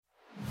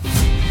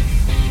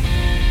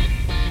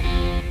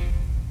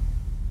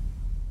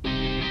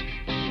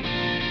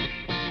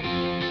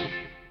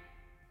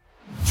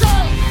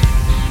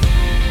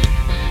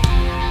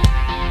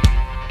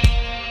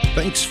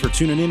Thanks for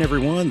tuning in,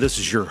 everyone. This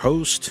is your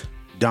host,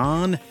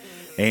 Don,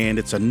 and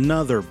it's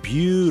another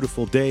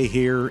beautiful day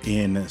here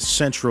in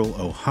Central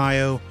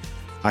Ohio.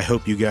 I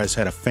hope you guys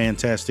had a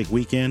fantastic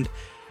weekend.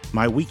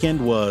 My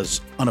weekend was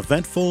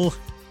uneventful,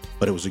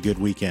 but it was a good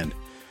weekend.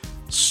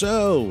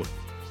 So,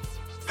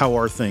 how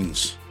are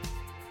things?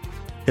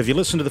 Have you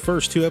listened to the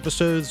first two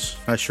episodes?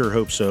 I sure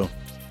hope so.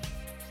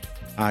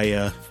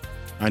 I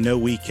know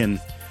we can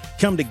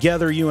come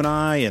together, you and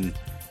I,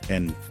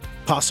 and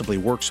possibly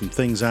work some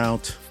things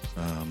out.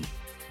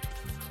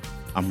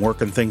 I'm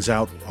working things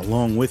out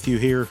along with you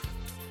here.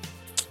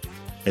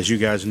 As you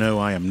guys know,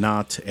 I am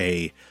not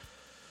an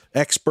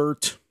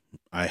expert.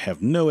 I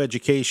have no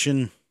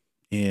education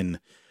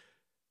in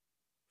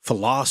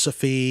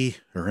philosophy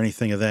or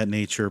anything of that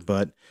nature,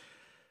 but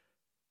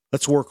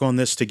let's work on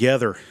this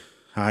together.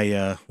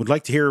 I would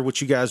like to hear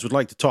what you guys would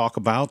like to talk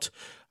about.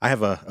 I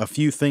have a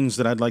few things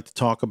that I'd like to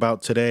talk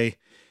about today.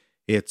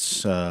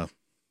 It's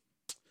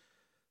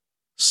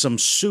some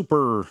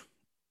super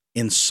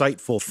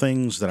insightful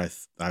things that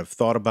I've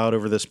thought about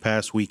over this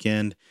past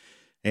weekend,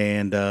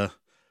 and I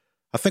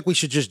think we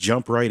should just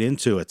jump right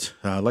into it.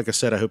 Like I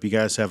said, I hope you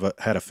guys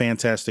had a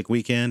fantastic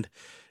weekend,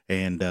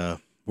 and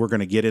we're going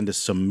to get into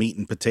some meat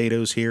and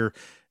potatoes here,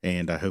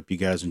 and I hope you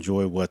guys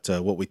enjoy what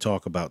we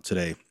talk about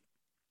today.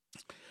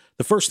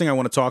 The first thing I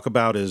want to talk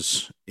about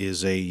is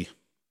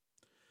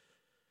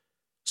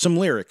some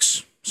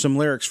lyrics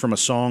from a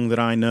song that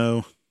I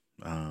know,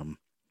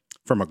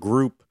 from a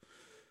group.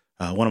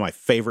 One of my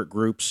favorite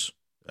groups.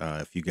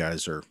 If you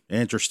guys are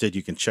interested,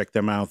 you can check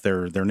them out.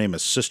 Their name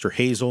is Sister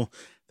Hazel.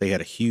 They had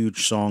a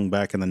huge song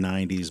back in the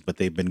 90s, but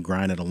they've been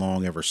grinding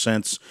along ever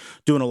since,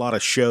 doing a lot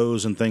of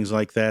shows and things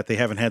like that. They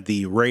haven't had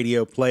the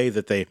radio play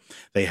that they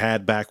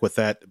had back with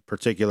that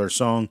particular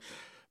song,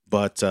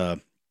 but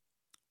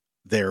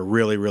they're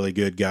really, really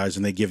good guys,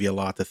 and they give you a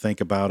lot to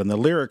think about. And the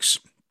lyrics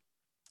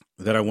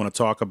that I want to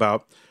talk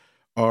about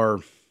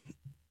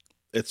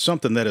it's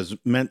something that has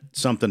meant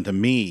something to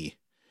me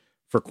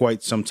for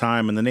quite some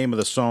time, and the name of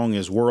the song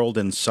is World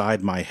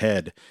Inside My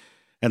Head.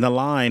 And the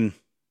line,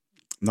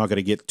 I'm not going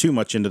to get too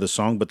much into the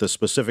song, but the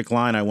specific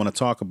line I want to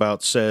talk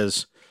about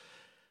says,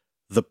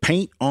 "The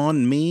paint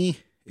on me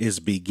is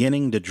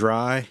beginning to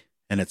dry,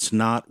 and it's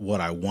not what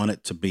I want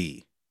it to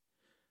be.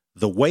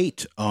 The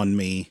weight on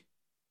me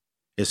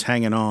is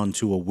hanging on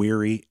to a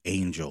weary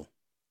angel."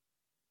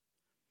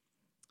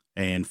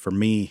 And for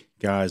me,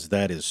 guys,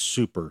 that is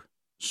super,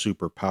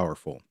 super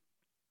powerful.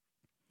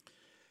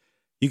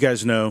 You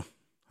guys know,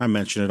 I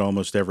mention it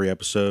almost every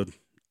episode.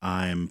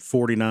 I'm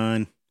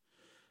 49.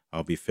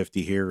 I'll be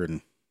 50 here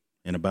in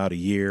about a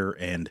year.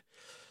 And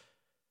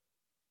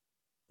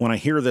when I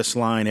hear this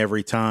line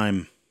every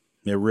time,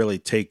 it really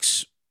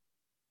takes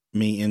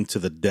me into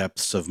the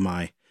depths of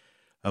my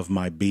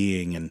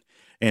being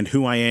and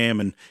who I am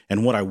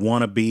and what I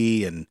want to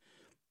be and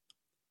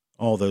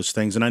all those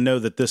things. And I know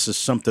that this is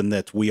something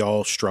that we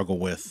all struggle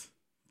with,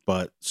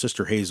 but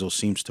Sister Hazel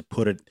seems to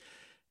put it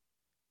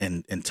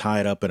and tie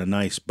it up in a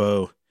nice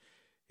bow.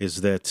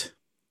 Is that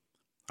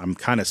I'm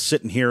kind of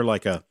sitting here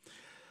like an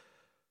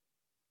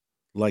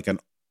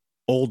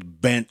old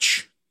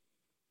bench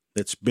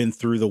that's been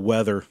through the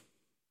weather,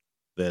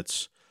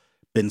 that's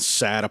been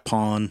sat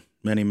upon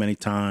many, many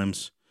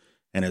times,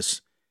 and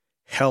has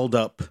held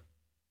up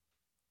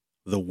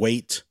the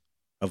weight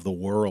of the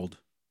world.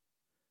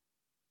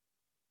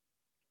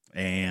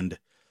 And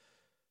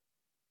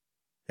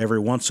every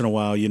once in a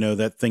while,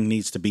 that thing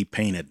needs to be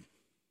painted.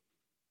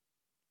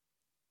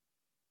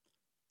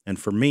 And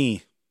for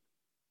me,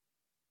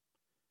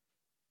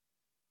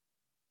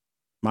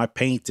 my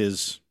paint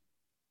is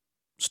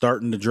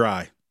starting to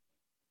dry.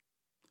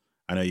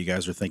 I know you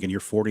guys are thinking, you're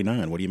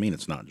 49. What do you mean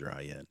it's not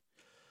dry yet?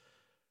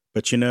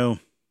 But in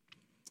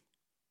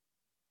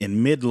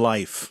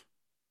midlife,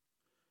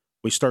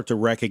 we start to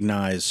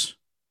recognize,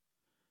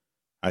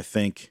 I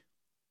think,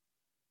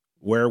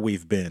 where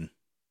we've been,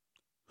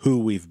 who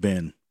we've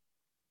been,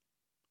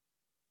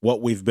 what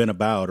we've been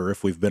about, or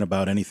if we've been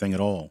about anything at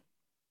all.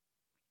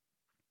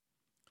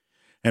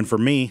 And for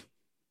me,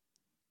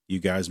 you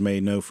guys may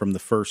know from the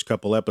first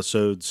couple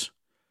episodes,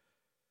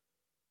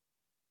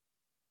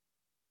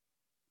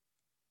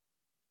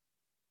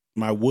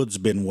 my wood's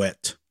been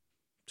wet,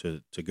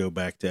 to go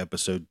back to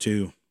episode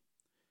 2.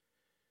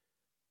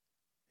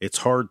 It's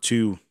hard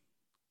to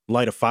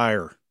light a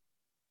fire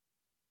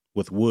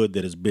with wood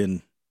that has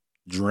been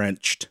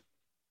drenched.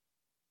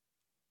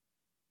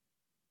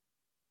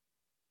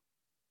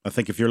 I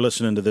think if you're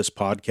listening to this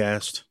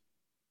podcast,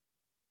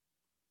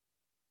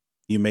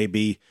 you may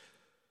be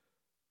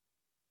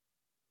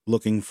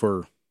looking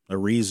for a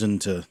reason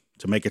to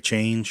make a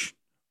change,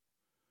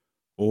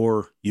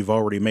 or you've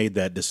already made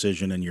that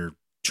decision and you're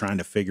trying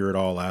to figure it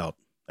all out,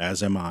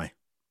 as am I.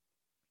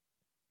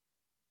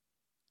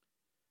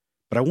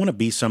 But I want to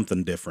be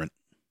something different.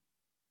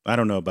 I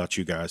don't know about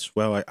you guys.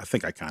 Well, I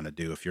think I kind of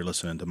do if you're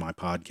listening to my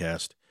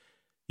podcast.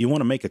 You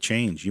want to make a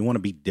change. You want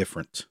to be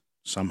different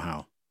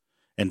somehow,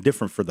 and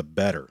different for the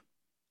better.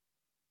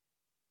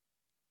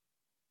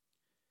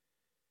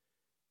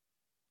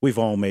 We've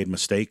all made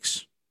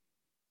mistakes.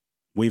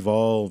 We've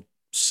all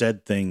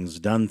said things,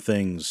 done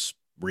things,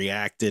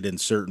 reacted in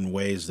certain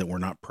ways that we're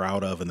not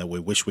proud of and that we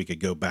wish we could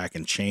go back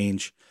and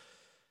change.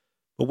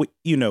 But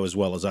you know as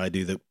well as I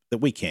do that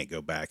we can't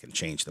go back and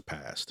change the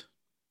past.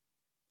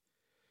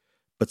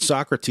 But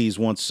Socrates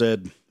once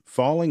said,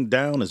 falling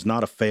down is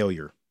not a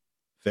failure.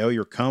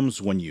 Failure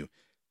comes when you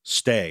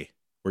stay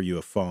where you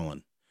have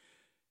fallen.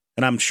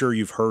 And I'm sure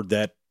you've heard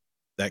that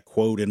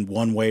quote in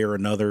one way or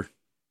another,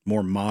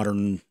 more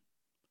modern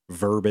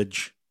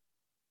verbiage.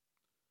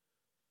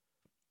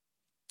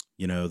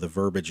 You know, the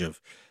verbiage of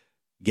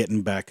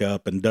getting back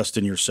up and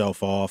dusting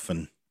yourself off.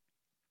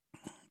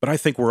 But I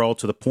think we're all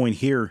to the point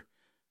here.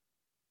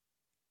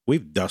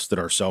 We've dusted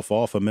ourselves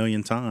off a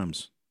million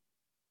times.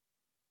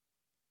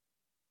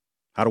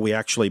 How do we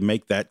actually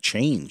make that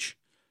change?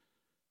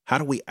 How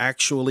do we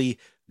actually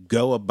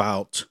go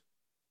about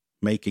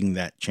making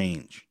that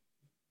change?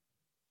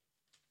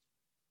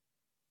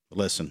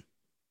 Listen,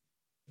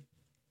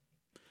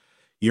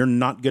 you're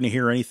not going to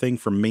hear anything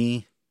from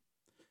me,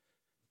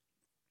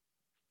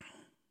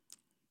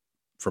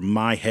 from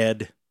my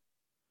head,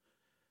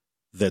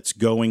 that's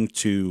going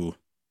to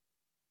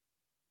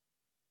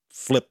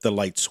flip the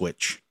light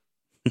switch.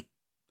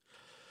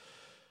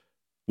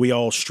 We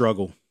all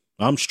struggle.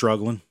 I'm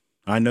struggling.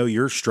 I know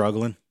you're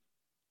struggling.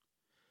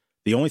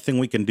 The only thing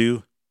we can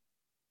do,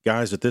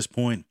 guys, at this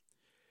point,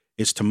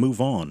 is to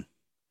move on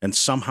and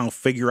somehow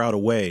figure out a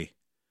way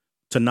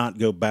to not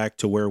go back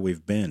to where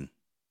we've been.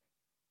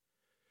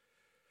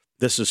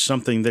 This is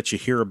something that you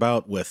hear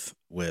about with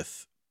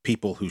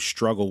people who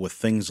struggle with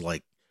things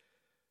like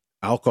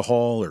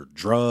alcohol or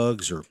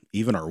drugs or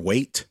even our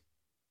weight.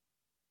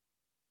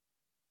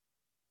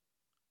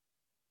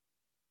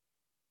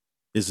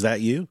 Is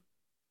that you?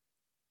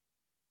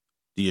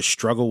 Do you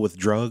struggle with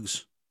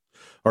drugs?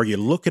 Are you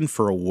looking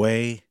for a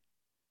way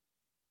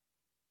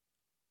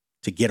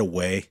to get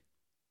away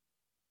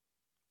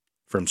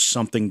from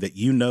something that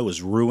you know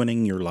is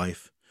ruining your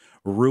life,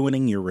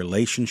 ruining your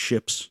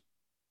relationships?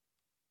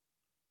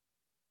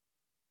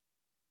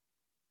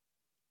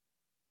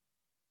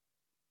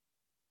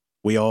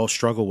 We all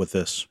struggle with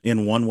this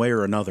in one way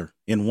or another.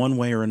 In one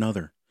way or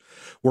another.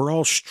 We're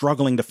all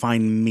struggling to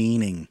find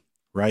meaning,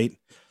 right?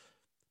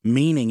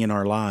 Meaning in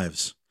our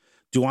lives.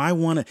 Do I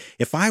want to,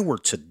 if I were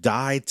to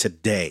die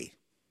today,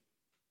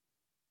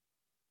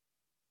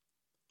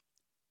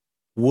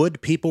 would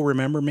people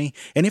remember me?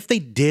 And if they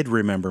did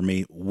remember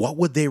me, what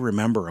would they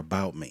remember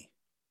about me?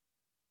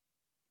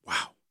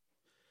 Wow.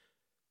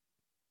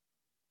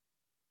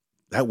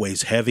 That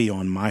weighs heavy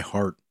on my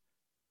heart.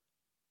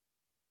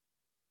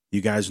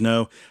 You guys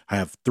know I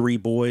have 3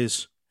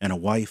 boys and a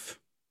wife.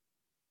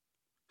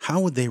 How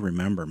would they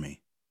remember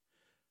me?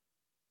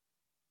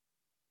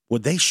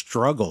 Would they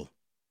struggle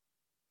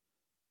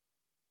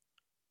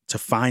to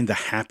find the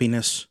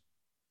happiness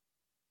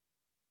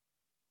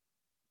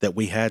that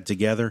we had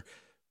together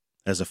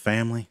as a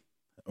family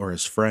or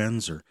as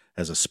friends or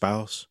as a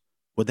spouse?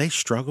 Would they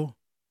struggle?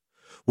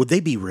 Would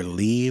they be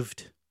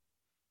relieved?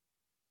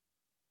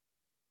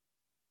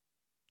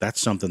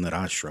 That's something that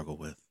I struggle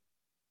with.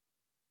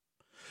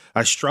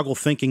 I struggle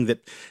thinking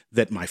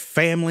that my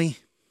family,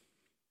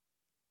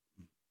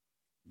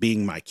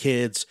 being my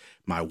kids,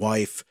 my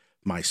wife,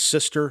 my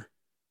sister,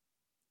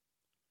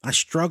 I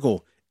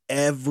struggle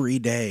every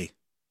day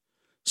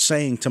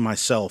saying to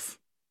myself,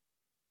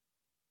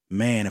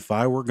 man, if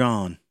I were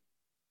gone,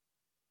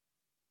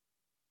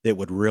 it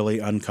would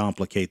really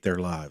uncomplicate their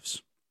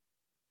lives.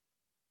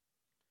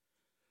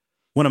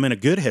 When I'm in a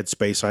good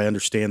headspace, I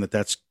understand that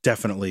that's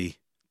definitely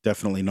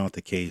not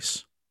the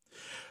case.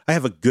 I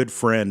have a good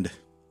friend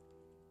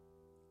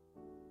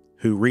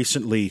who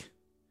recently,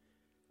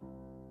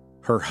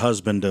 her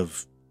husband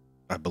of,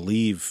 I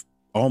believe,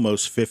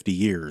 almost 50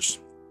 years,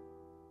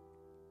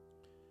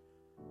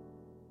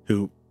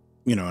 who,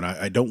 you know, and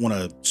I don't want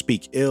to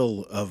speak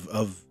ill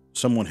of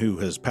someone who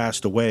has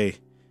passed away,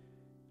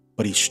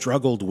 but he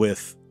struggled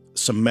with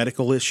some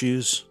medical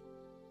issues.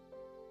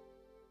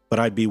 But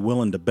I'd be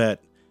willing to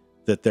bet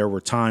that there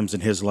were times in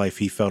his life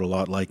he felt a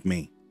lot like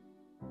me.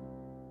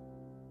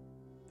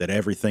 That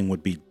everything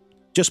would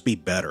just be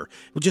better.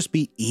 It would just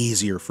be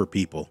easier for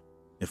people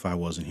if I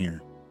wasn't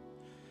here.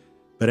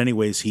 But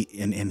anyways,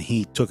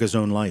 he took his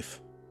own life.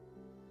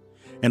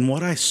 And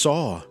what I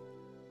saw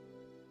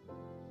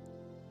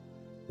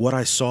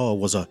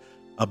was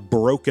a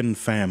broken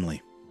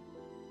family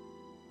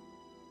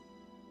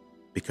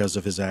because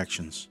of his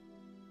actions.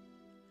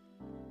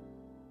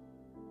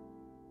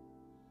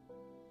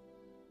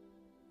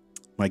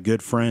 My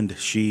good friend,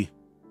 she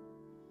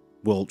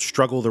will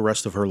struggle the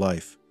rest of her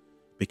life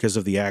because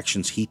of the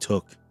actions he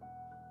took,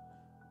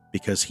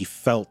 because he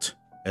felt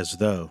as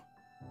though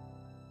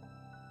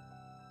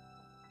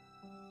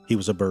he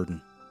was a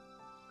burden.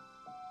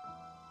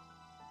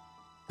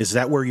 Is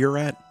that where you're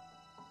at?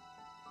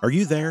 Are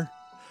you there?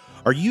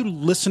 Are you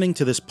listening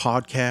to this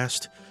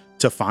podcast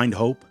to find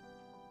hope?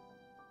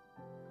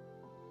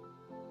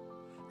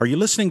 Are you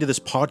listening to this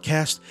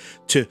podcast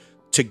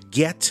to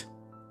get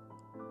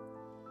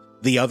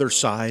the other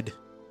side?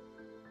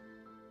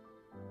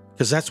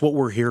 Because that's what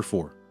we're here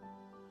for.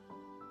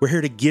 We're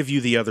here to give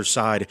you the other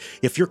side.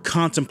 If you're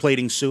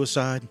contemplating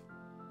suicide,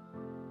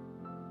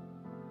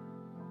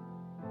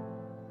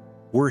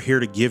 we're here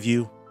to give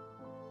you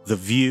the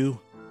view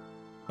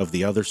of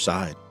the other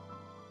side.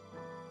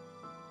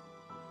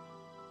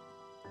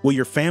 Will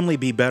your family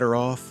be better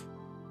off?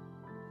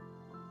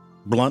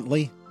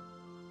 Bluntly,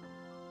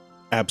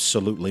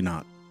 absolutely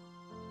not.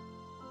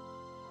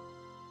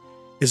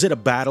 Is it a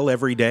battle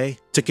every day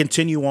to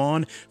continue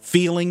on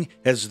feeling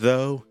as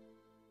though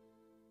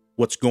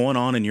what's going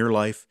on in your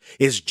life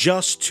is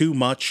just too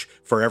much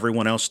for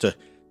everyone else to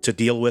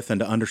deal with and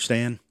to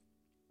understand?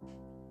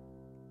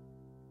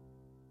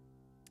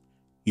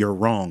 You're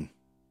wrong.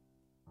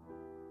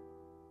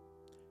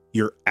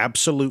 You're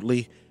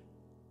absolutely,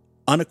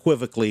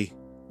 unequivocally,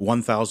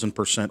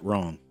 1,000%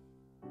 wrong.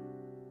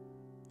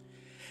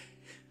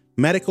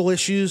 Medical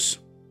issues,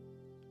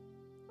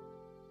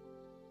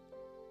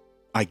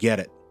 I get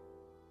it.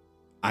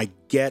 I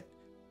get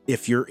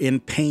if you're in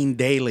pain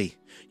daily,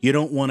 you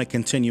don't want to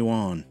continue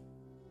on.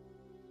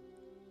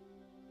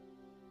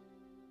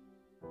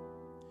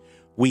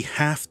 We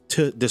have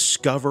to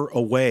discover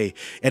a way,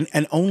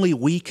 and only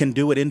we can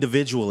do it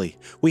individually.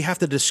 We have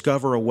to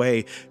discover a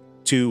way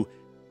to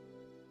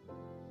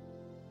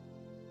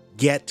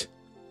get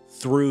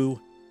through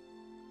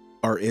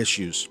our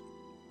issues,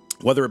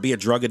 whether it be a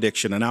drug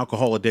addiction, an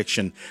alcohol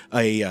addiction,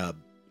 a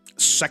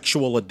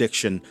sexual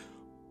addiction,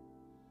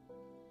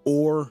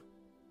 or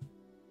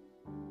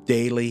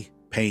daily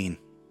pain.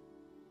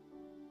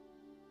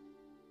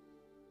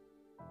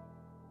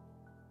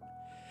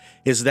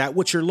 Is that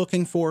what you're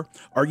looking for?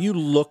 Are you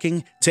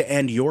looking to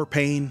end your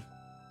pain?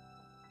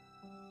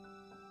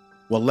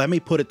 Well, let me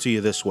put it to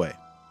you this way.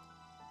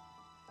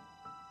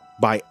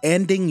 By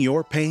ending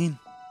your pain,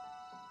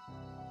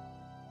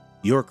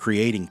 you're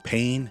creating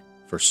pain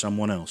for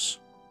someone else.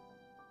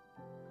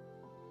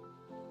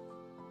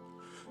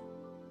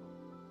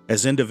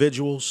 As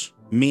individuals,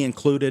 me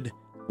included,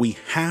 we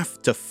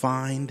have to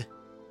find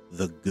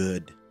the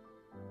good.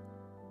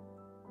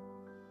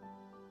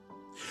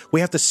 We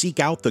have to seek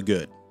out the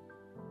good.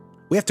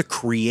 We have to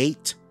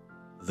create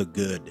the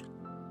good.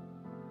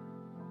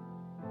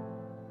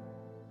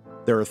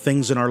 There are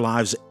things in our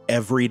lives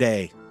every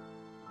day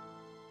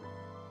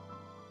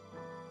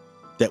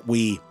that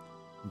we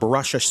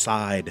brush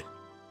aside,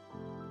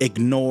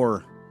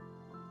 ignore,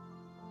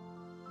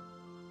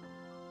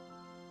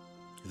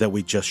 that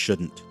we just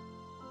shouldn't.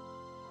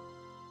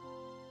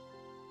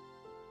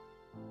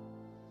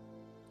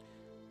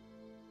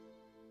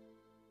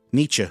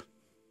 Nietzsche,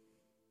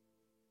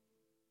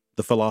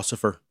 the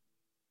philosopher,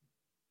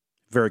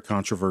 very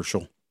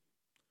controversial,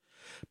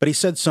 but he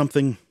said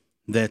something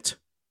that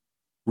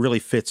really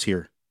fits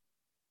here.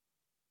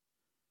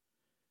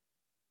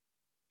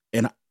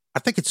 And I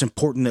think it's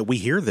important that we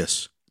hear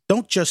this.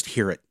 Don't just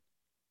hear it.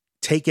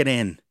 Take it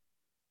in.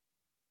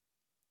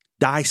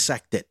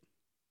 Dissect it.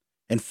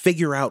 And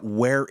figure out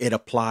where it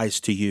applies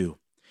to you.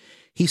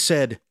 He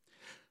said,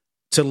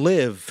 to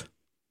live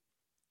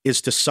is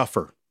to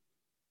suffer.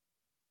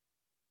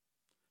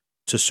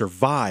 To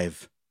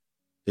survive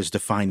is to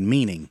find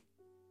meaning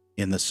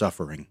in the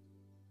suffering.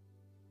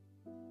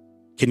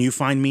 Can you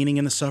find meaning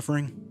in the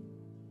suffering?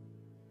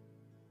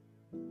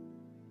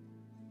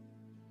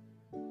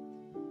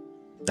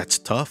 That's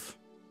tough.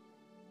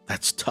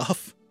 That's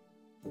tough.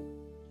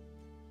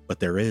 But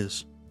there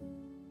is.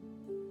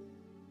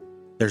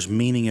 There's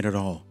meaning in it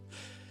all.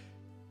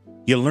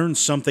 You learn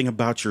something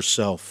about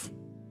yourself.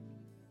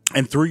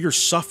 And through your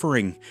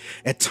suffering,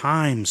 at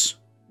times,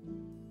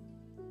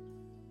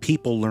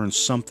 people learn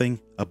something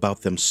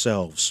about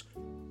themselves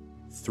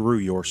through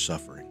your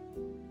suffering.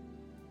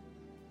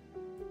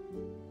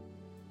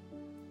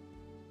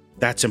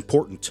 That's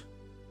important.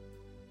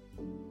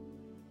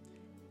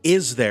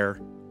 Is there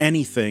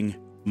anything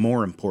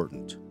more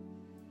important?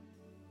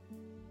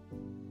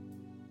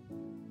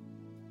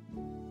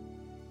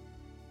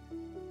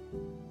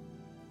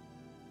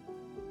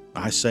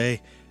 I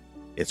say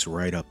it's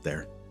right up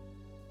there.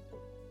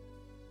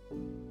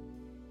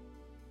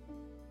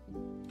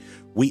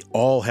 We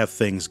all have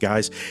things,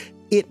 guys.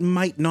 It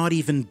might not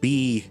even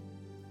be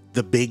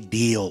the big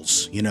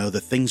deals,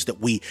 the things that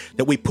we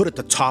put at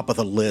the top of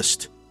the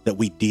list that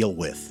we deal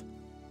with.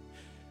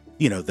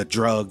 The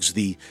drugs,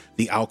 the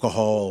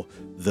alcohol,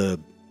 the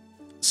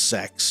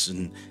sex,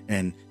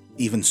 and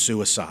even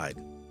suicide.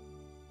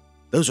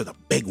 Those are the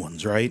big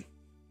ones, right?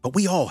 But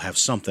we all have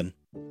something.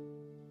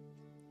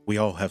 We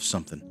all have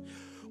something.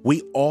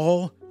 We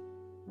all,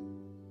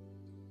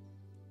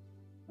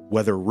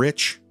 whether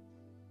rich,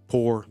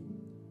 poor,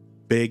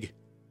 big,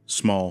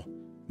 small,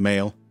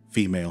 male,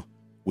 female,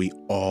 we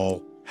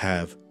all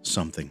have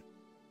something.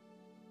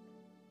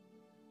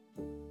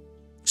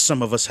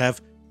 Some of us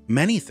have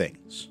many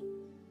things.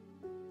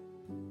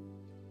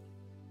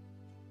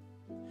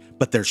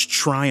 But there's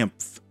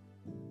triumph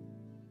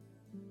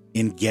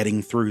in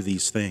getting through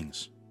these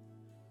things.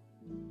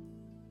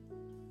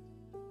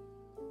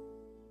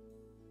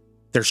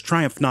 There's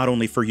triumph not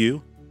only for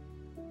you,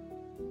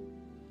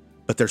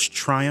 but there's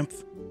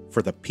triumph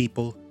for the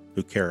people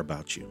who care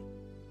about you.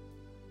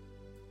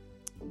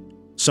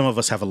 Some of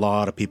us have a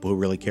lot of people who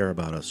really care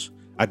about us.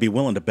 I'd be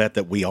willing to bet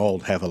that we all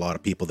have a lot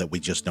of people that we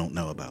just don't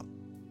know about.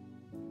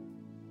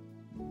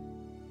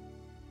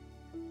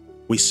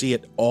 We see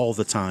it all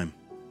the time.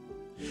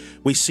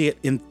 We see it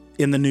in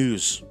the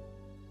news.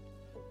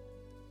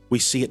 We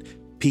see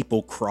it,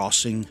 people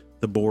crossing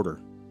the border.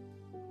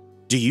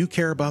 Do you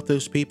care about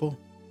those people?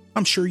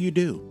 I'm sure you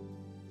do,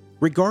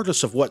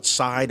 regardless of what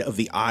side of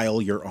the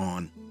aisle you're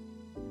on.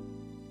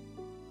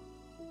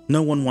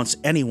 No one wants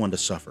anyone to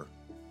suffer.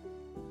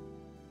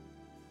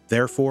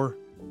 Therefore,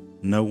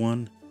 no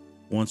one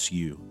wants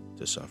you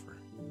to suffer.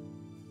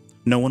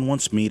 No one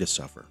wants me to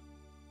suffer.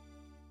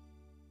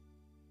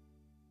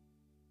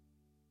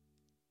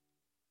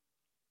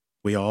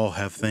 We all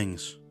have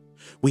things.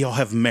 We all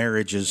have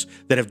marriages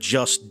that have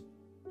just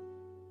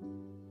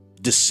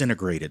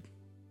disintegrated.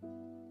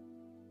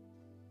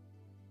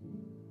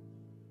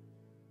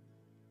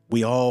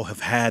 We all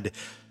have had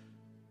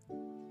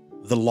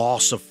the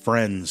loss of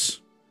friends,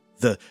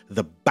 the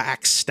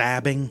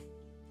backstabbing.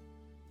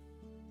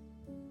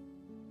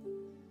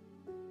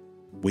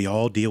 We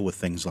all deal with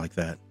things like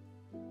that.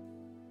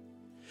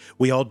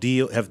 We all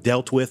have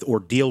dealt with or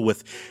deal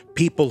with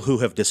people who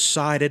have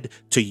decided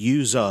to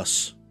use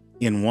us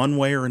in one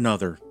way or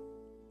another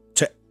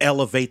to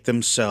elevate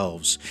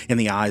themselves in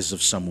the eyes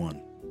of someone.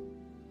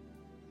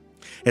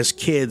 As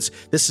kids,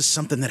 this is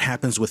something that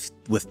happens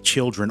with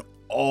children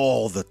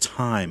all the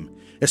time,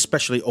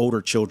 especially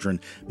older children,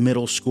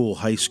 middle school,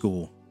 high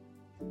school,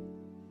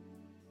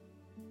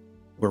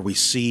 where we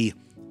see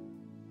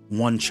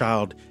one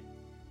child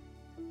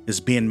is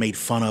being made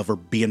fun of or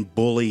being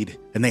bullied,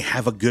 and they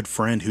have a good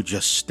friend who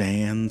just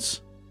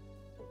stands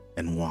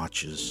and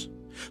watches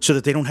so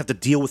that they don't have to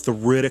deal with the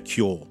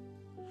ridicule,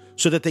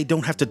 so that they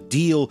don't have to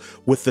deal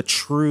with the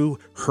true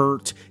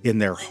hurt in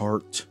their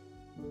heart,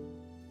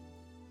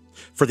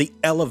 for the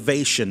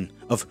elevation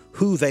of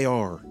who they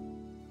are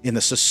in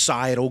the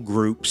societal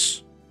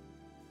groups.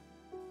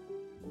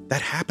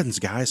 That happens,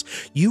 guys.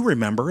 You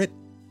remember it.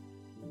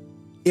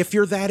 If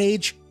you're that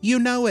age, you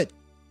know it.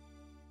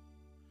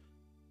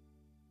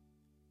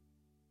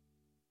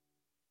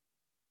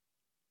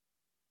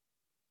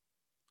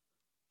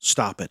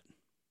 Stop it.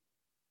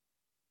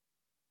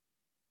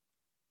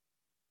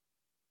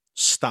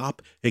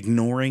 Stop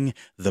ignoring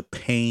the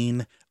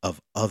pain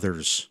of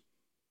others.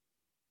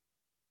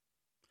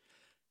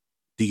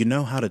 Do you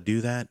know how to do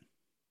that?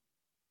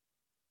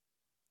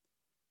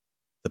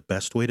 The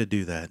best way to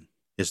do that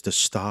is to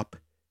stop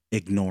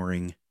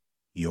ignoring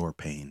your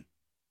pain.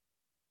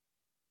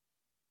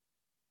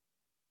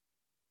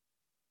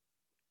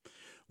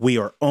 We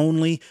are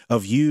only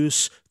of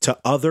use to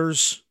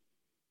others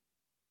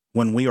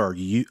when we are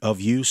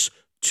of use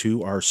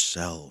to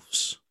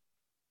ourselves.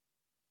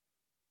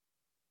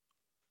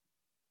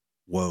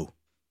 Whoa.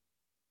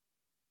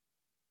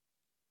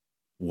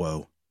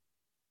 Whoa.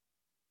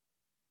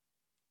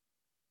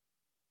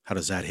 How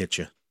does that hit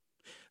you?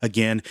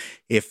 Again,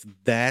 if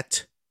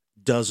that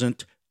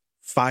doesn't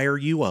fire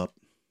you up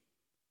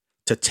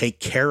to take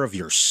care of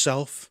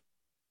yourself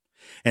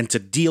and to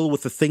deal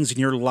with the things in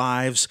your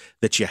lives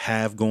that you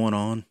have going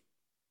on,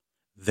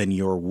 then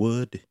your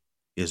wood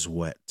is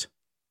wet.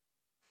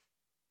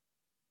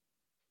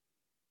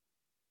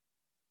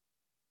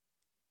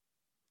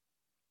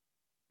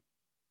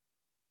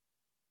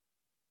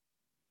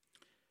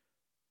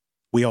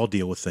 We all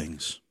deal with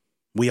things.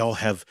 We all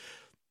have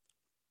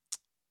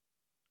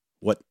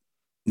what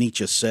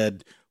Nietzsche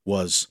said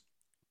was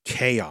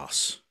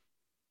chaos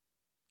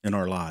in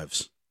our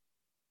lives.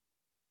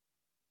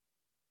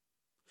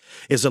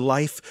 Is a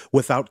life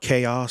without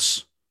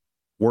chaos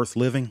worth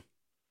living?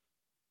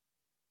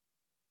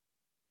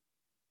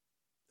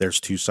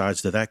 There's two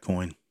sides to that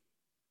coin.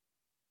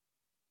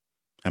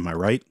 Am I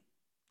right?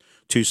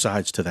 Two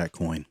sides to that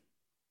coin.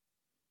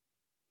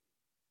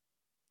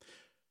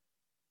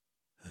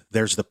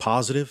 There's the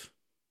positive,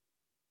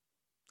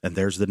 and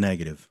there's the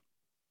negative.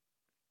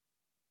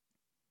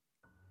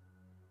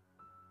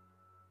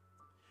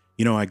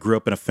 You know, I grew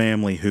up in a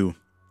family who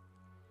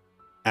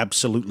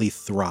absolutely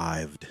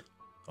thrived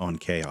on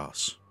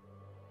chaos.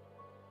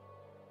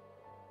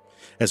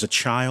 As a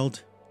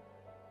child,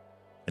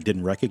 I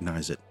didn't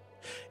recognize it.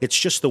 It's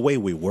just the way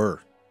we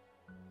were.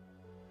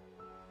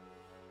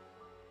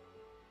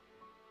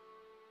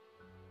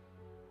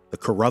 The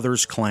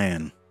Carruthers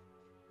clan.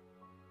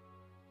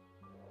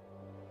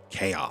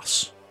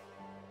 Chaos.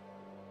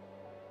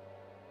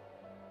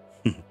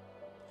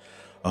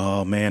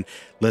 Oh, man.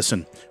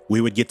 Listen, we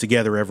would get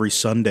together every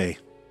Sunday,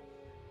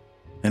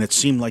 and it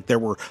seemed like there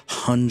were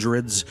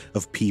hundreds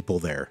of people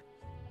there.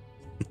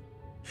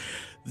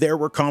 There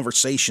were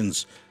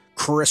conversations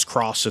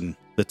crisscrossing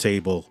the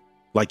table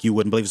like you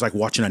wouldn't believe. It's like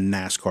watching a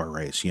NASCAR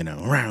race, you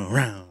know, round,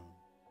 round.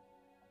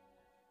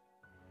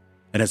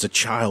 And as a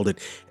child,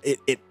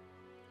 it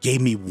gave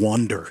me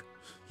wonder,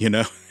 you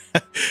know,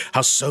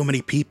 how so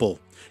many people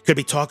could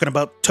be talking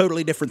about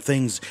totally different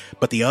things,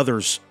 but the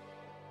others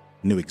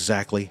knew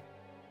exactly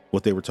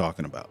what they were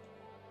talking about.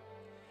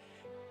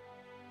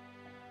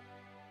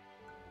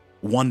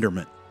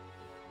 Wonderment.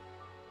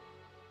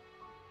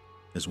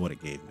 is what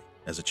it gave me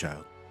as a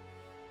child.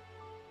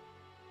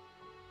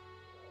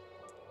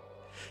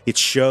 It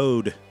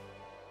showed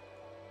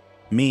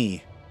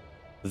me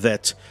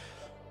that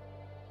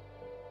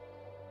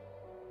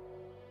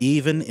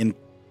even in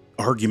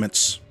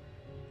arguments,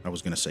 I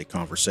was going to say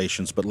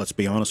conversations, but let's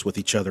be honest with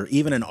each other,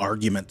 even in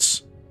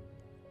arguments,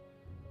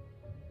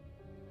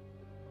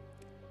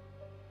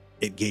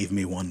 it gave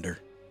me wonder.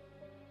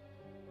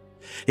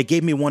 It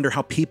gave me wonder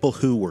how people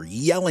who were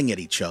yelling at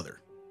each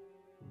other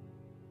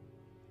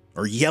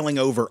or yelling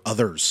over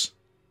others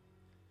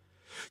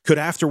could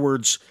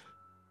afterwards,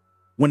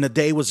 when the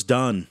day was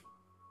done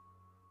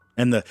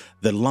and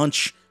the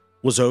lunch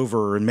was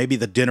over and maybe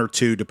the dinner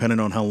too, depending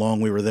on how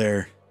long we were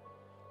there,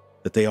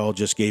 that they all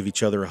just gave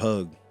each other a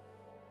hug.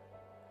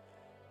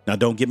 Now,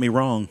 don't get me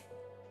wrong.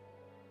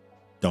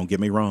 Don't get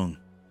me wrong.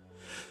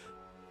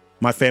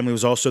 My family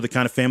was also the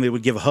kind of family that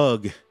would give a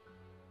hug,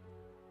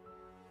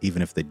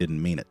 even if they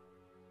didn't mean it.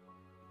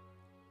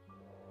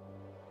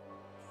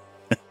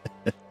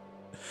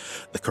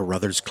 The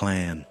Carruthers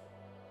clan.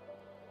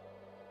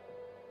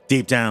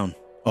 Deep down,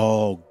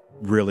 all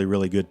really,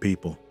 really good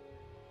people.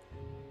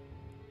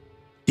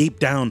 Deep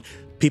down,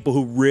 people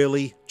who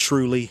really,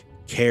 truly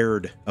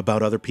cared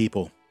about other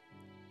people.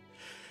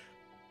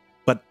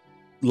 But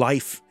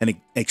life and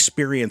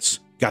experience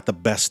got the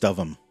best of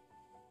them.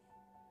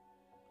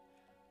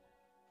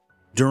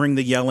 During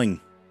the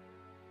yelling,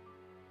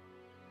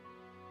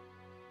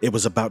 it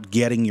was about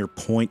getting your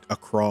point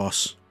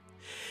across,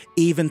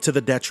 even to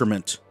the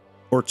detriment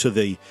or to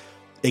the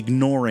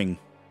ignoring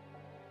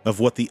of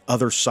what the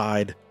other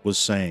side was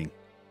saying.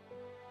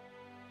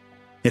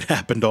 It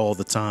happened all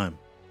the time.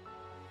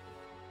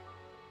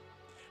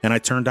 And I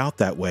turned out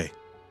that way.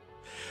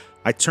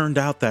 I turned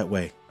out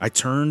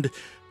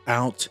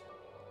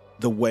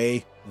the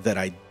way that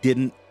I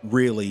didn't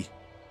really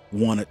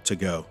want it to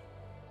go.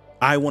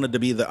 I wanted to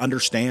be the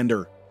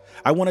understander.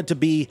 I wanted to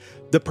be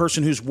the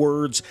person whose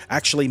words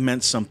actually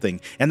meant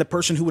something and the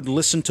person who would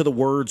listen to the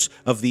words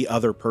of the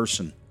other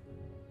person.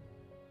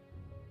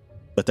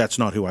 But that's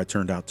not who I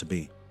turned out to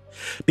be.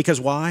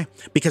 Because why?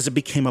 Because it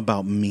became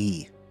about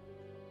me.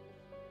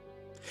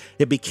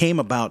 It became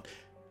about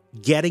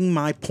getting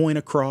my point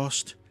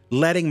across,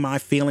 letting my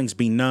feelings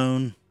be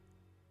known,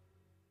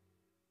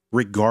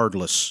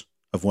 regardless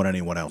of what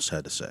anyone else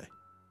had to say.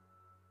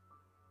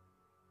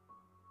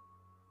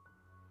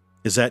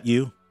 Is that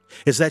you?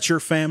 Is that your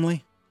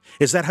family?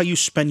 Is that how you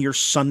spend your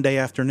Sunday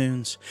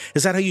afternoons?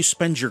 Is that how you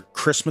spend your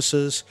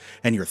Christmases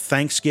and your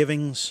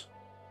Thanksgivings?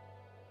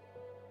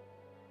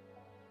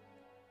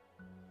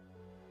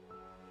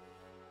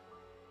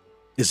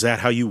 Is that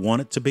how you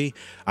want it to be?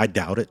 I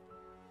doubt it.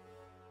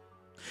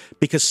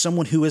 Because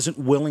someone who isn't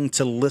willing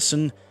to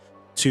listen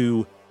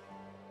to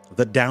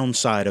the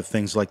downside of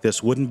things like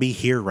this wouldn't be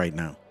here right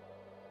now.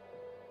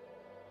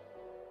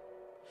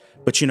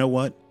 But you know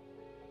what?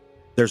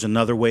 There's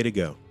another way to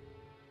go.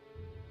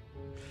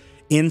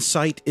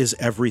 Insight is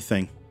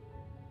everything.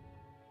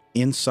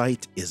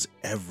 Insight is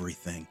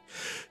everything.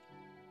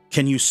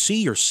 Can you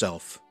see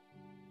yourself?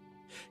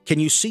 Can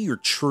you see your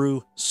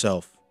true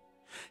self?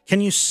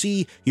 Can you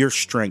see your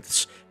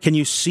strengths? Can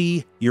you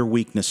see your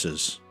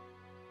weaknesses?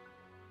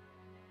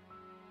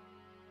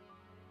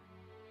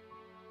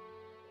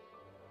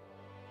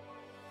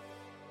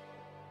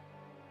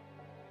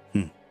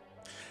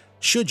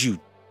 Should you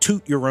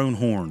toot your own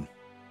horn?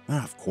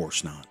 Of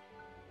course not.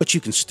 But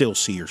you can still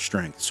see your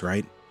strengths,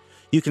 right?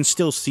 You can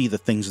still see the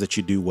things that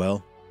you do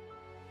well.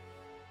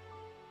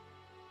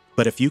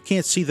 But if you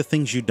can't see the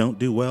things you don't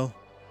do well,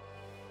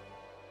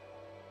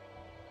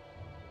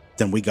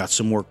 then we got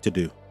some work to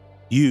do.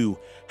 You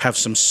have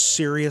some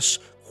serious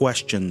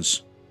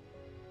questions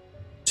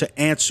to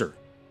answer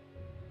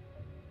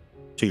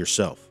to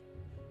yourself.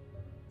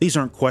 These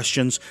aren't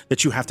questions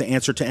that you have to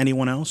answer to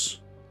anyone else.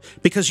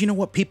 Because you know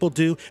what people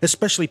do,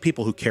 especially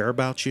people who care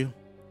about you?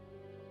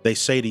 They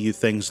say to you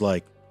things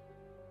like,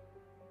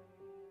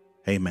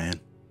 "Hey man,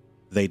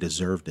 they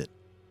deserved it."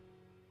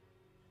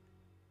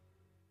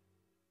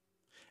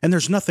 And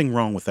there's nothing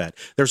wrong with that.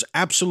 There's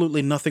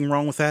absolutely nothing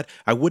wrong with that.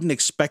 I wouldn't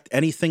expect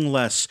anything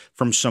less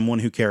from someone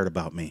who cared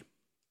about me.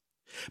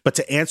 But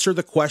to answer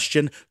the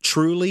question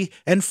truly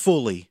and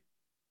fully,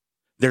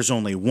 there's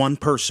only one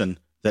person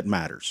that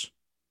matters.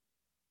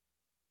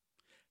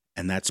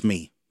 And that's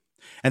me.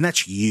 And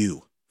that's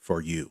you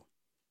for you.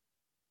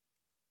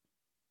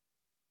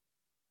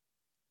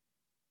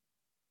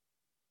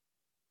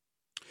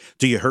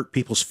 Do you hurt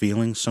people's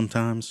feelings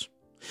sometimes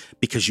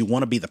because you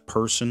want to be the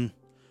person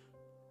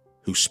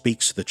who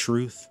speaks the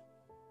truth?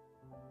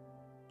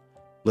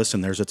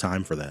 Listen, there's a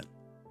time for that.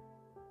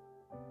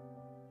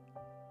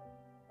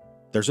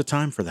 There's a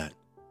time for that.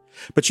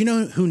 But you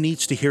know who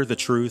needs to hear the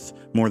truth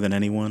more than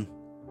anyone?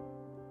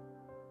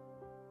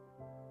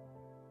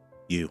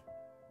 You.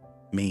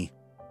 Me.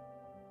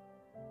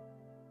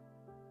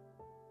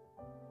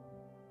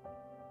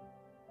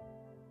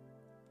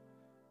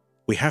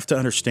 We have to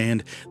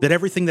understand that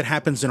everything that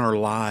happens in our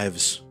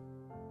lives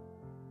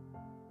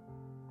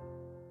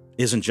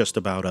isn't just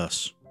about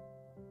us.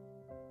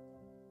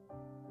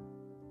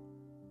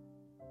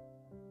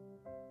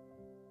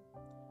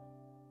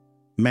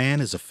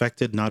 Man is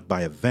affected not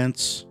by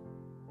events,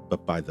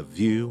 but by the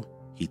view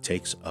he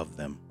takes of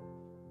them.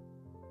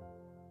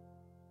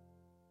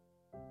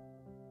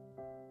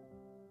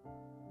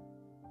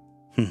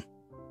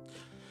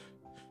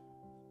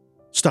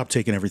 Stop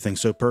taking everything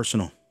so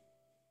personal.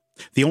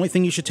 The only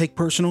thing you should take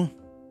personal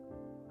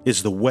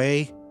is the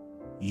way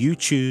you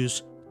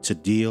choose to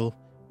deal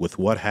with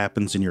what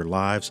happens in your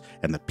lives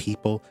and the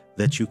people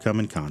that you come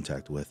in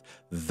contact with.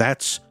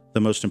 That's the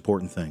most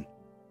important thing.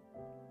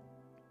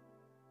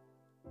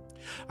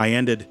 I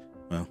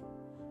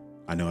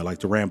know I like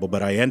to ramble,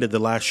 but I ended the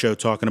last show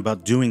talking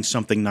about doing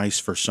something nice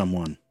for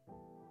someone.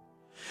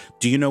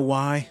 Do you know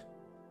why?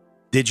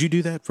 Did you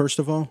do that, first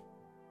of all?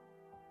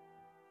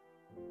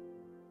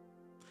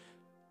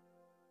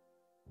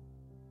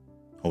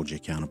 Hold you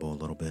accountable a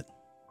little bit.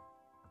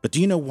 But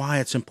do you know why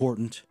it's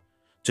important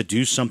to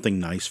do something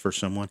nice for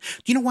someone?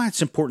 Do you know why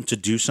it's important to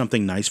do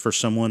something nice for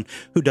someone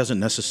who doesn't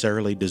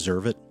necessarily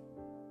deserve it?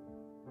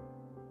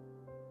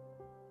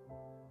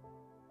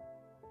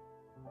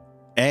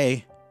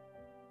 A,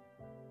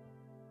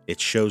 it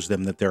shows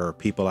them that there are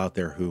people out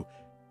there who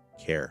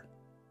care.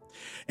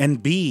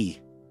 And B,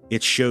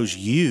 it shows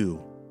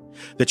you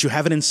that you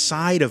have it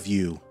inside of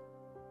you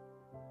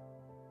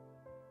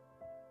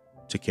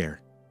to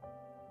care.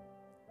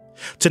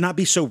 To not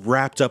be so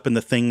wrapped up in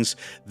the things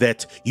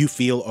that you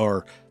feel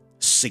are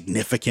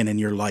significant in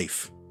your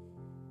life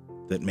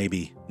that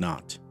maybe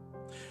not.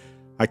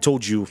 I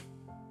told you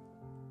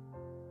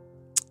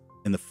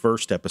in the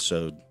first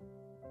episode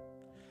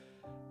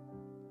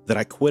that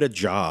I quit a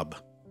job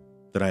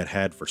that I had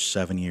had for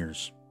 7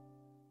 years.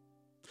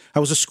 I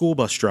was a school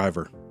bus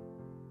driver.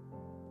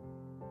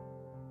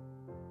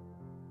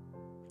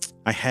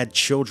 I had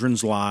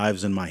children's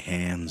lives in my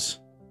hands.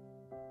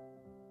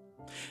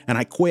 And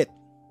I quit.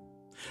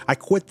 I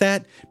quit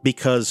that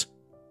because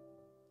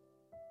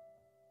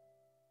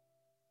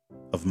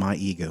of my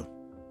ego.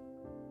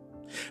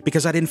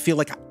 Because I didn't feel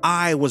like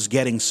I was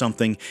getting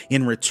something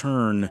in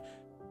return,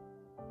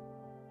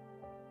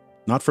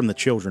 not from the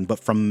children, but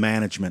from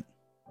management.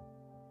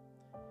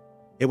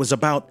 It was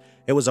about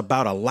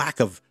a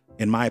lack of,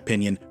 in my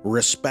opinion,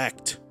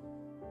 respect.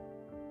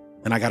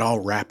 And I got all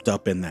wrapped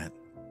up in that.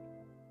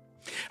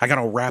 I got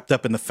all wrapped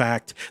up in the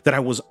fact that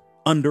I was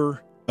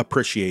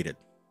underappreciated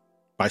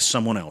by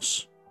someone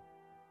else.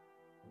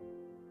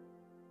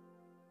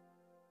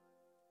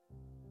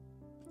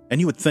 And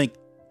you would think,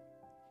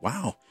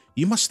 wow,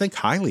 you must think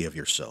highly of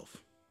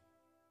yourself.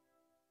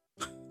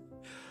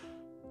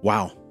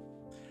 Wow,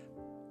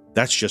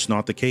 that's just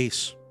not the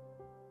case.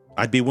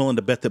 I'd be willing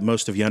to bet that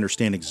most of you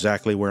understand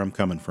exactly where I'm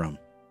coming from.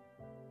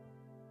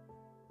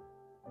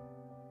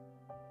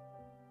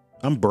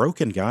 I'm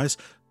broken, guys.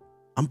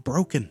 I'm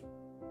broken.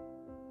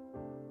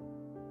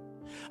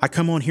 I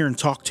come on here and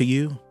talk to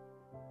you.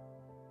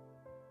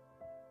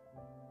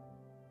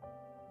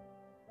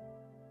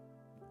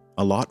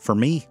 A lot for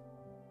me.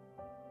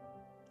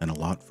 And a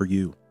lot for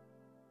you.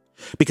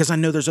 Because I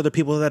know there's other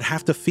people that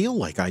have to feel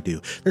like I do.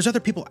 There's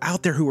other people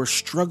out there who are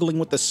struggling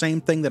with the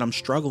same thing that I'm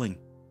struggling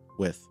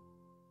with.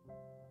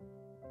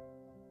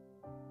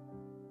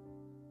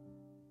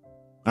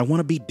 I want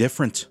to be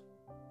different.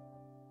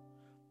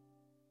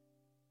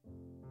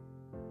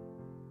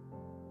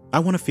 I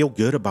want to feel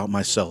good about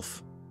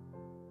myself.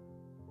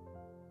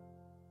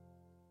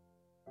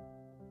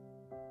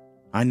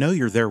 I know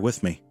you're there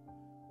with me.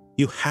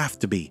 You have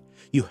to be.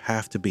 You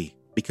have to be.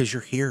 Because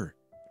you're here.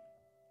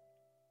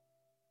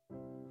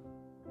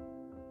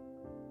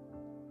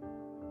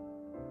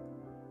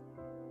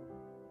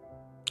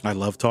 I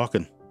love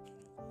talking.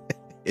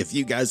 If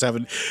you guys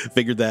haven't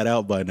figured that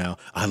out by now,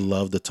 I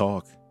love to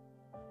talk.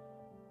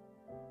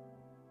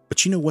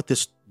 But you know what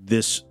this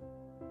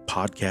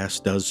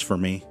podcast does for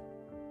me?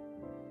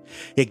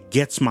 It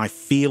gets my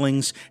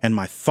feelings and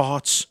my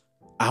thoughts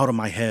out of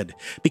my head.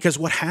 Because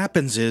what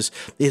happens is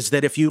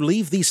that if you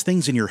leave these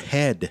things in your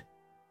head,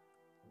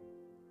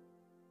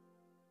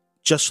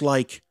 just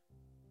like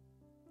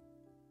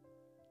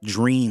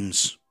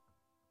dreams,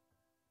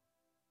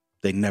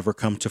 they never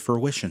come to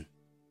fruition.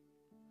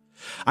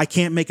 I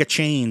can't make a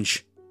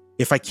change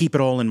if I keep it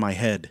all in my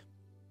head.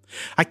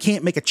 I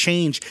can't make a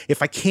change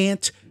if I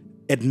can't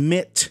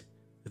admit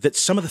that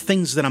some of the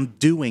things that I'm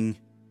doing,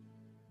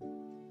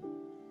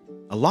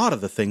 a lot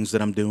of the things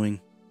that I'm doing,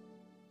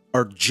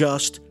 are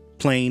just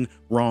plain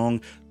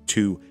wrong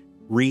to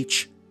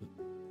reach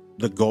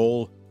the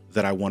goal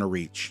that I want to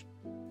reach.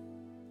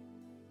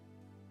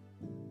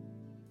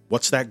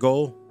 What's that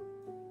goal?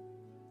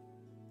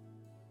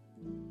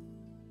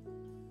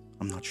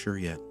 I'm not sure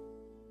yet.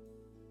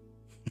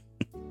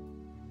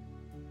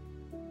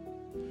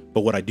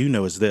 But what I do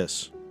know is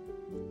this.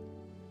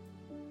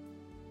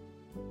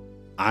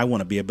 I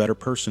want to be a better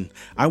person.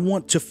 I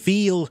want to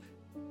feel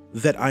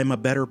that I'm a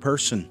better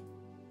person.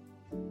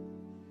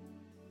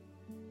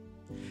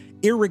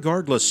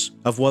 Irregardless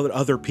of what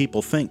other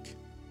people think.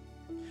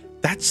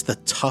 That's the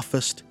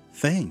toughest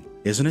thing,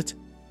 isn't it?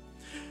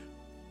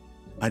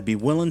 I'd be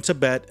willing to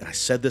bet, and I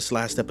said this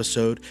last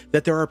episode,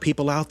 that there are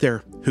people out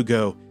there who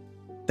go,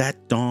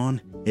 that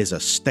Don, is a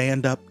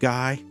stand-up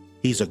guy.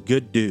 He's a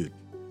good dude.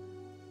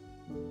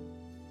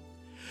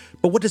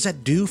 But what does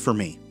that do for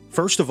me?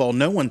 First of all,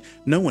 no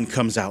one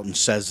comes out and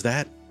says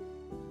that.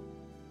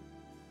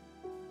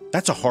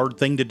 That's a hard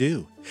thing to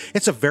do.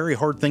 It's a very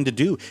hard thing to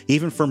do,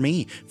 even for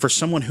me, for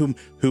someone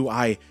who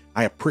I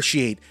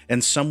appreciate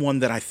and someone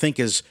that I think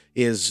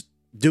is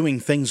doing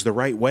things the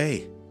right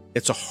way.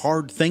 It's a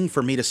hard thing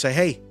for me to say,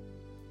 hey,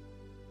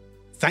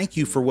 thank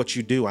you for what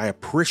you do. I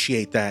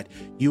appreciate that.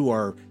 You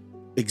are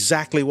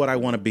exactly what I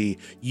want to be.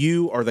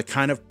 You are the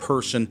kind of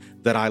person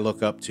that I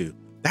look up to.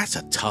 That's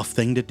a tough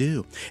thing to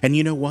do. And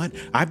you know what?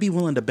 I'd be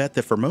willing to bet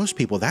that for most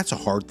people, that's a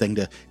hard thing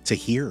to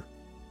hear.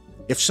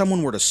 If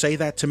someone were to say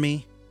that to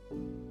me,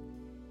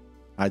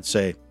 I'd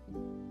say,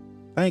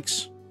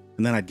 thanks.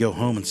 And then I'd go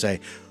home and say,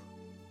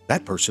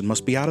 that person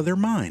must be out of their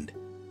mind.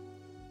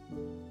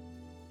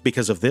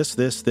 Because of this,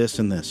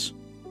 and this.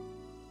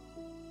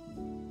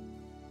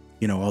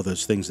 You know, all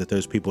those things that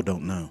those people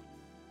don't know.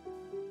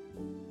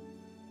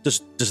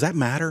 Does that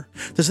matter?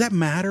 Does that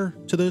matter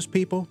to those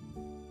people?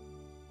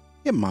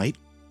 It might.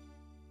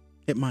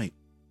 It might.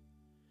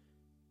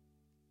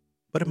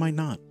 But it might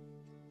not.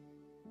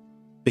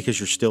 Because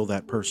you're still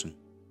that person.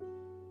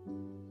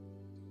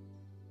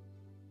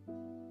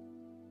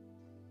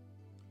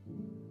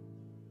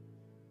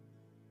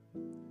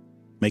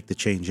 Make the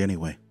change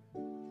anyway.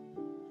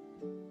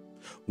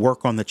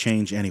 Work on the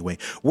change anyway.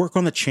 Work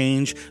on the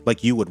change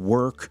like you would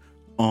work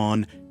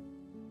on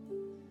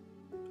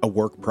a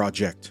work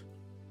project.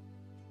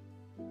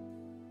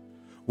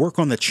 Work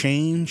on the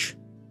change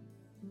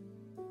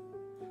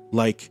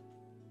like,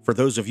 for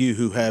those of you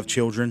who have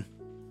children,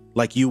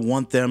 like you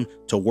want them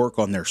to work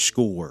on their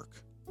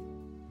schoolwork.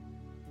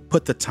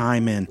 Put the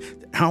time in.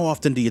 How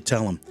often do you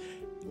tell them?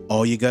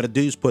 All you got to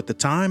do is put the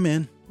time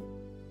in,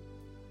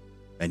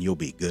 and you'll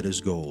be good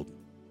as gold.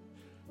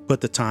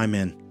 Put the time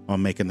in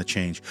on making the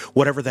change,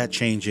 whatever that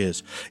change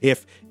is.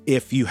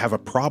 If you have a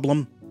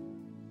problem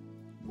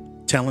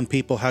telling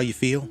people how you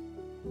feel,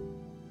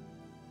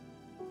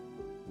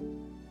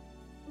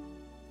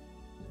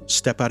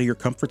 step out of your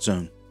comfort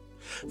zone.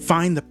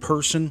 Find the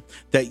person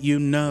that you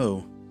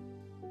know,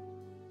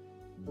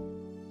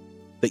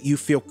 that you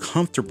feel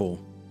comfortable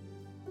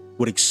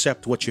would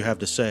accept what you have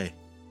to say.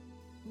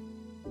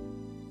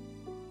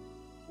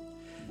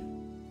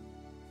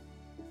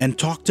 And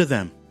talk to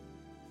them.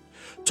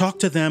 Talk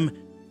to them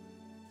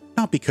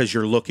not because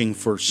you're looking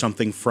for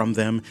something from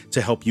them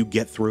to help you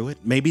get through it.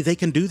 Maybe they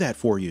can do that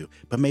for you,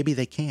 but maybe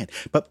they can't.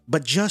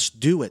 But just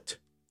do it.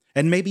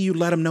 And maybe you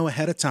let them know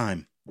ahead of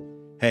time.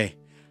 Hey,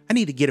 I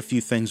need to get a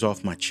few things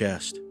off my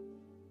chest.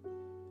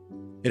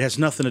 It has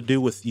nothing to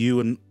do with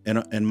you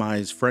and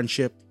my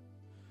friendship.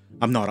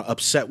 I'm not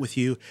upset with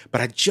you,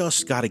 but I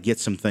just got to get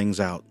some things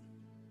out.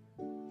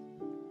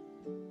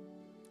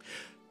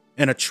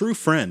 And a true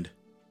friend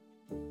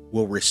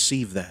will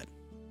receive that.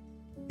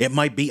 It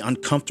might be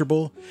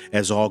uncomfortable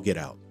as all get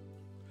out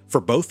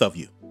for both of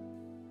you.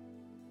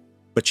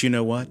 But you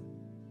know what?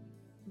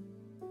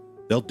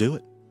 They'll do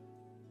it.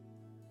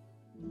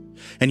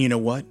 And you know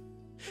what?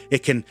 It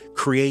can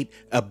create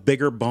a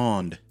bigger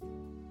bond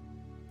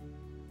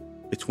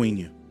between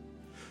you.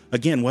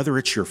 Again, whether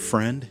it's your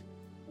friend,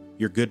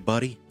 your good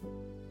buddy.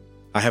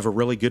 I have a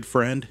really good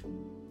friend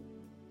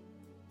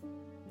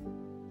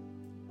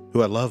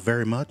who I love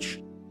very much,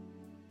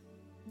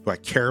 who I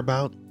care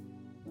about,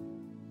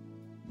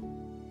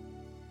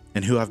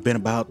 and who I've been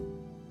about,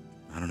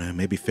 I don't know,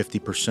 maybe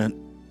 50%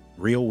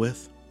 real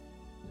with.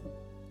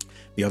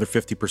 The other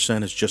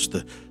 50% is just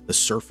the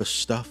surface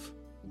stuff.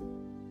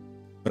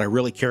 But I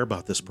really care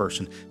about this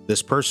person.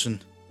 This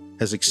person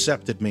has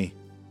accepted me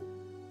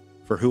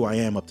for who I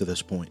am up to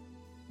this point.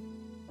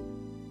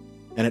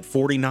 And at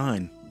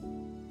 49,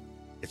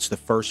 it's the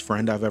first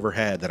friend I've ever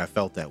had that I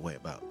felt that way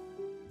about.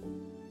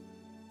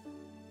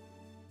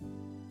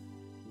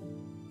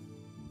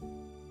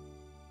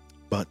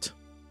 But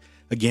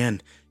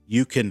again,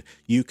 you can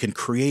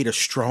create a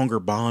stronger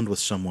bond with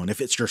someone. If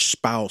it's your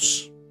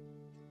spouse,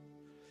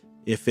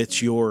 if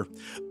it's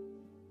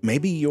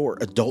maybe your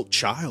adult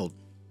child.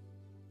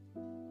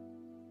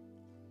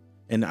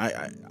 And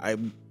I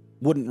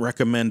wouldn't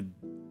recommend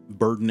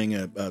burdening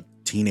a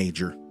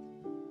teenager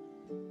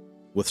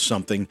with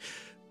something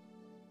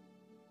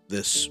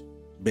this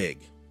big,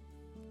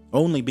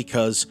 only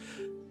because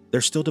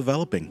they're still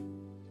developing.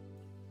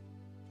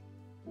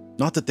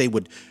 Not that they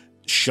would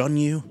shun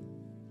you,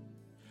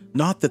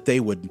 not that they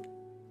would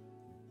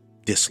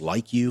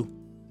dislike you,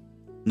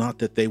 not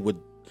that they would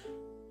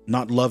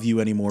not love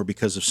you anymore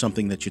because of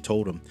something that you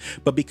told them,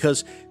 but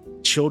because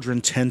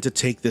children tend to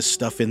take this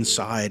stuff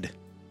inside.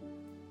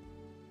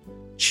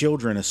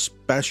 Children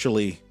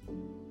especially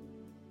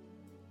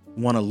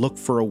want to look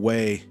for a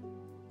way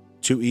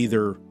to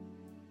either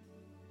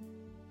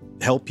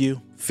help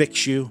you,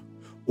 fix you,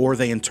 or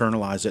they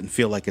internalize it and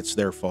feel like it's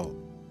their fault.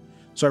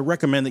 So I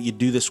recommend that you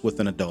do this with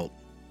an adult.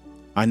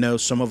 I know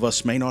some of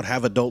us may not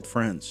have adult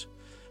friends.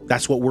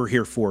 That's what we're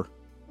here for,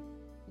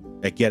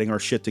 at Getting Our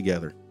Shit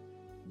Together.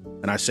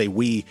 And I say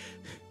we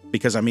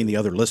because I mean the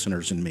other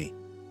listeners and me.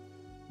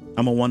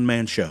 I'm a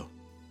one-man show.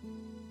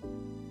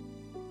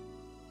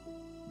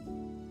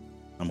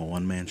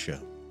 Man Show.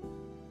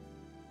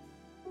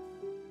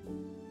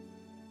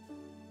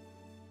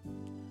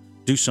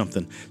 Do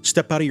something.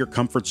 Step out of your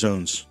comfort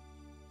zones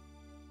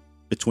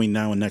between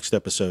now and next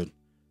episode.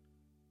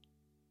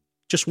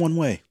 Just one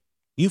way.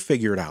 You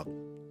figure it out.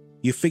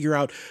 You figure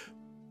out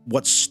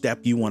what step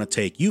you want to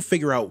take. You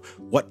figure out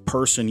what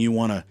person you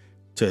want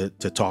to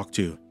talk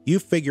to. You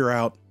figure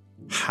out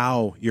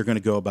how you're going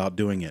to go about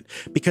doing it.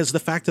 Because the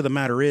fact of the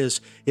matter is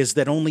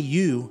that only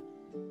you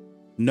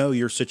know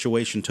your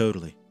situation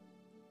totally.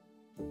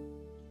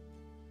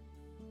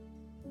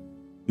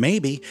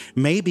 Maybe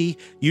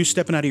you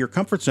stepping out of your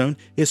comfort zone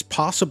is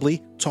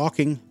possibly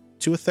talking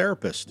to a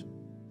therapist.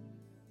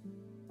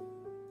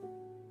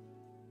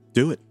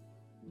 Do it.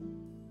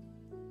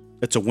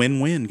 It's a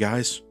win-win,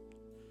 guys.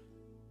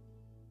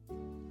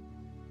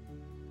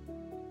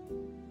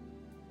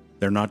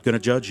 They're not going to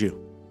judge you.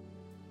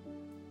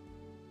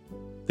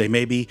 They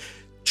may be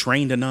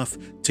trained enough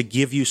to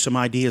give you some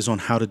ideas on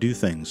how to do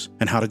things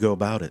and how to go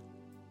about it.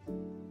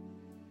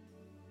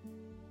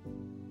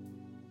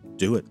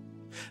 Do it.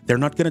 They're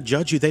not going to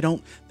judge you. They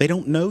don't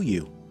know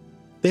you.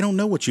 They don't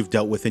know what you've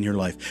dealt with in your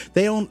life.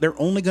 They're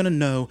only going to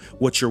know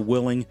what you're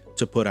willing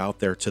to put out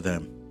there to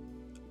them.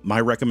 My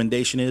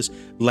recommendation is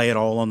lay it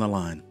all on the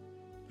line.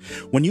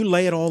 When you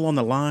lay it all on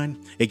the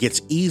line, it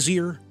gets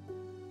easier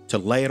to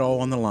lay it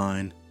all on the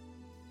line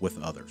with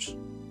others.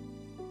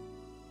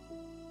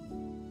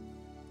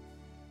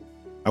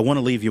 I want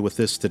to leave you with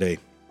this today.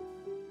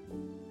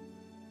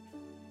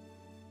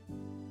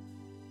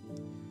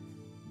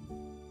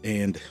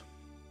 And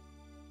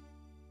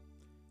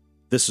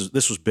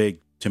this was big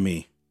to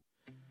me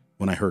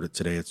when I heard it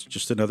today. It's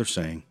just another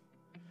saying.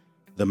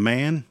 The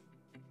man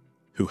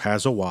who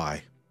has a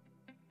why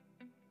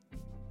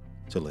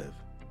to live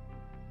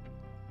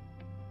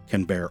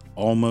can bear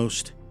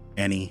almost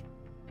any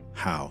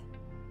how.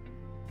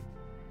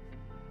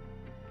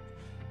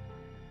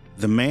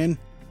 The man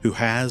who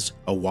has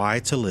a why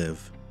to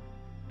live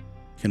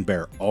can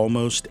bear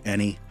almost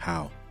any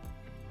how.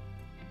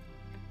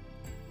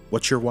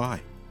 What's your why?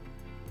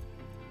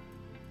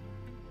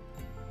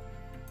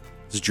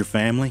 Is it your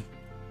family?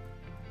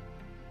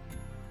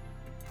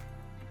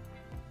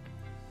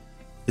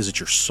 Is it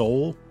your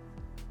soul?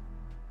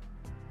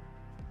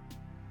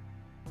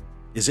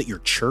 Is it your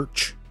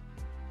church?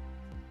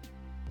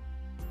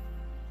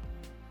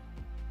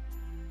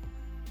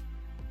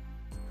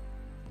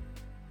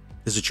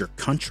 Is it your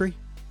country?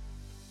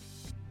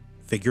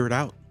 Figure it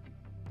out.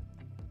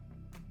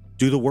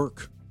 Do the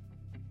work.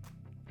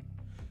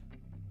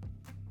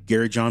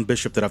 Gary John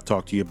Bishop that I've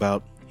talked to you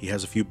about, he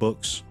has a few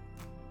books.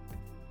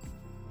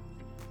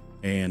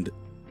 And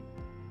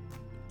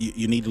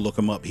you need to look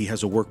him up. He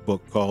has a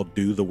workbook called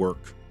Do the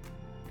Work.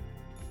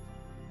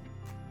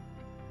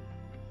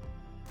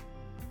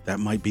 That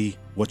might be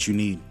what you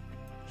need.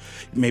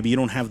 Maybe you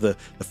don't have the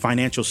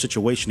financial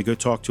situation to go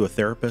talk to a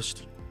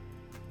therapist.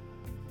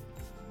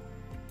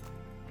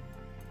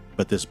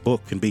 But this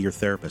book can be your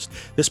therapist.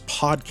 This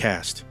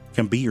podcast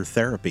can be your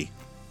therapy.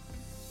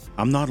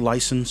 I'm not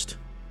licensed.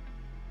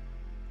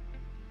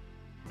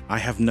 I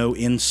have no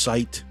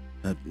insight,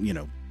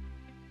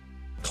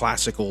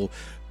 classical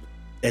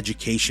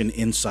education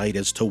insight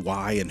as to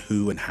why and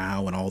who and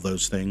how and all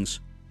those things.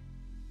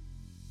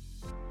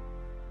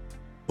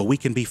 But we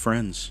can be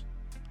friends.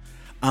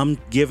 I'm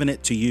giving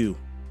it to you.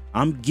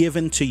 I'm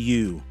giving to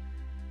you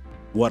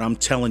what I'm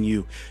telling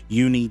you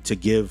need to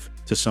give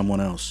to someone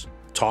else.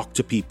 Talk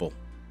to people.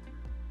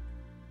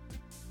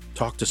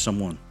 Talk to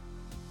someone.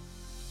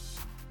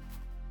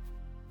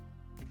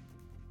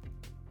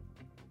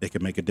 They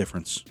can make a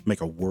difference,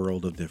 make a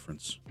world of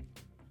difference.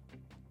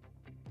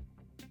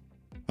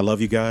 I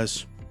love you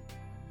guys.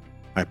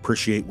 I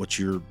appreciate what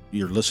you're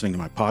listening to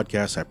my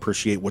podcast. I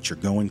appreciate what you're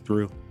going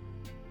through.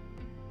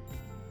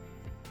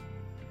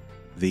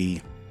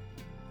 The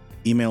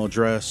email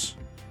address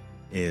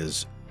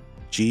is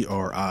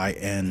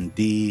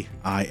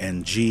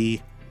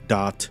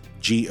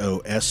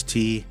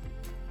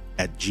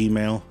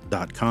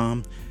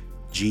grinding.gost@gmail.com.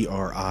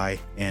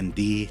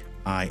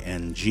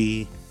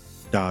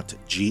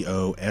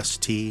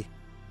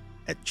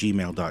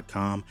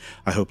 grinding.gost@gmail.com.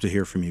 I hope to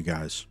hear from you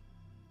guys.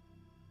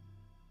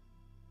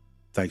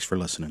 Thanks for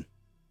listening.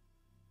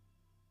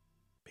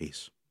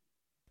 Peace.